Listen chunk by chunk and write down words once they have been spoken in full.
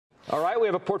All right, we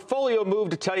have a portfolio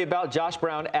move to tell you about. Josh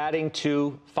Brown adding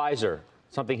to Pfizer,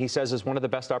 something he says is one of the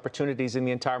best opportunities in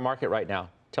the entire market right now.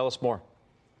 Tell us more.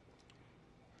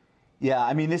 Yeah,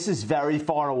 I mean, this is very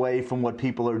far away from what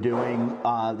people are doing.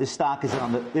 This stock is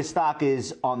on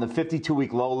the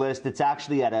 52-week low list. It's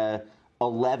actually at a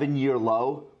 11-year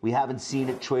low. We haven't seen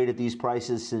it trade at these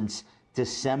prices since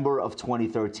December of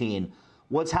 2013.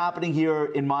 What's happening here,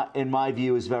 in my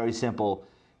view, is very simple.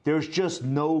 There's just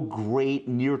no great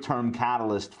near-term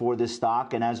catalyst for this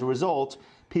stock, and as a result,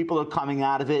 people are coming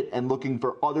out of it and looking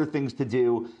for other things to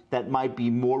do that might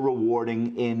be more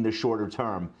rewarding in the shorter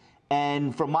term.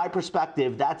 And from my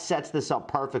perspective, that sets this up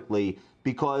perfectly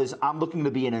because I'm looking to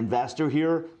be an investor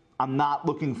here. I'm not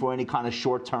looking for any kind of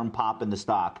short-term pop in the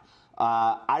stock.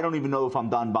 I don't even know if I'm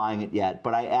done buying it yet,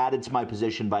 but I added to my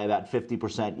position by about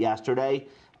 50% yesterday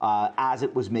as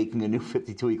it was making a new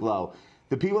 52-week low.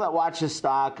 The people that watch this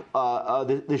stock,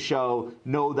 this show,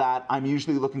 know that I'm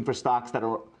usually looking for stocks that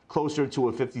are closer to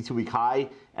a 52-week high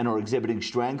and are exhibiting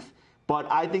strength. But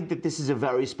I think that this is a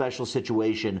very special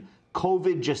situation.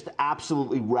 COVID just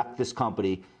absolutely wrecked this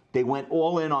company. They went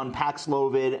all in on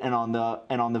Paxlovid and on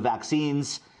the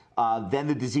vaccines. Then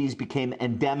the disease became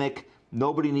endemic.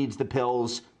 Nobody needs the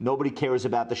pills. Nobody cares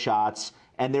about the shots.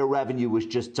 And their revenue was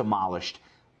just demolished.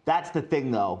 That's the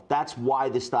thing, though. That's why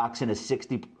the stock's in a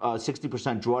 60%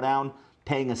 drawdown,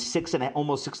 paying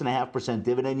almost 6.5%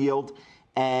 dividend yield.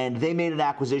 And they made an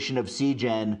acquisition of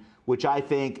Seagen, which I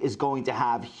think is going to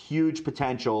have huge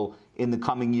potential in the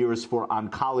coming years for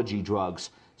oncology drugs.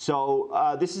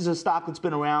 So this is a stock that's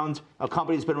been around, a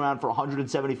company that's been around for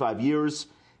 175 years.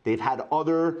 They've had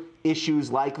other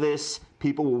issues like this.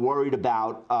 People were worried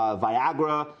about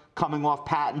Viagra coming off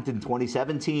patent in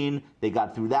 2017. They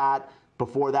got through that.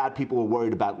 Before that, people were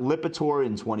worried about Lipitor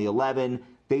in 2011.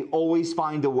 They always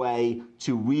find a way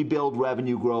to rebuild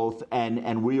revenue growth and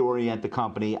reorient the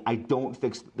company. I don't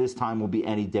think this time will be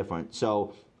any different.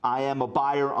 So I am a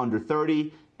buyer under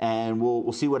 30, and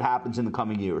we'll see what happens in the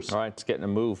coming years. All right, it's getting a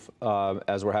move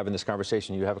as we're having this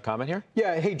conversation. You have a comment here?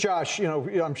 Yeah. Hey, Josh,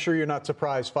 I'm sure you're not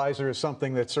surprised. Pfizer is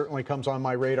something that certainly comes on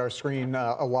my radar screen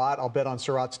a lot. I'll bet on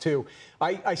Surratt's too.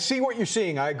 I see what you're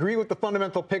seeing. I agree with the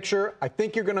fundamental picture. I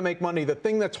think you're going to make money. The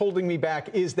thing that's holding me back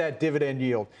is that dividend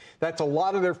yield. That's a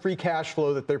lot of their free cash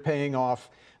flow that they're paying off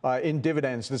in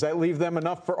dividends. Does that leave them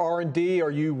enough for R&D?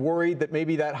 Are you worried that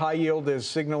maybe that high yield is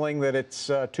signaling that it's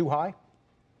too high?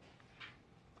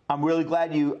 I'm really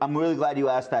glad you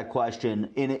asked that question.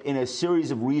 In a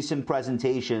series of recent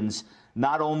presentations,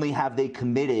 not only have they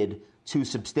committed to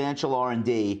substantial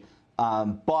R&D,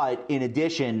 but in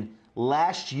addition,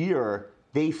 last year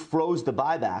they froze the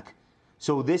buyback.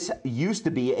 So this used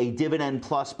to be a dividend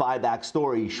plus buyback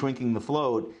story, shrinking the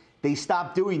float. They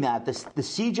stopped doing that. The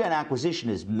Seagen acquisition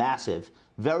is massive,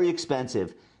 very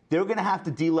expensive. They're going to have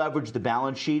to deleverage the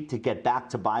balance sheet to get back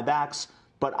to buybacks.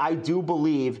 But I do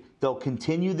believe they'll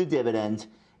continue the dividend,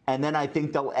 and then I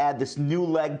think they'll add this new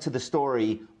leg to the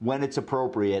story when it's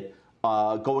appropriate,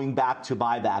 going back to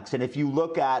buybacks. And if you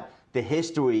look at the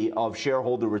history of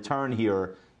shareholder return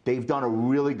here, they've done a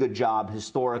really good job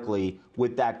historically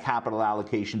with that capital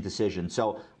allocation decision.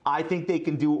 So I think they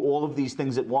can do all of these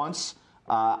things at once.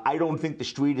 I don't think the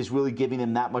street is really giving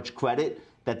them that much credit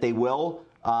that they will.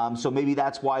 So maybe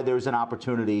that's why there's an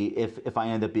opportunity if I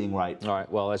end up being right. All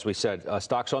right. Well, as we said,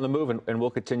 stock's on the move, and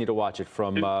we'll continue to watch it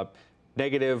from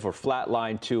negative or flat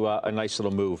line to a nice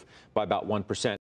little move by about 1%.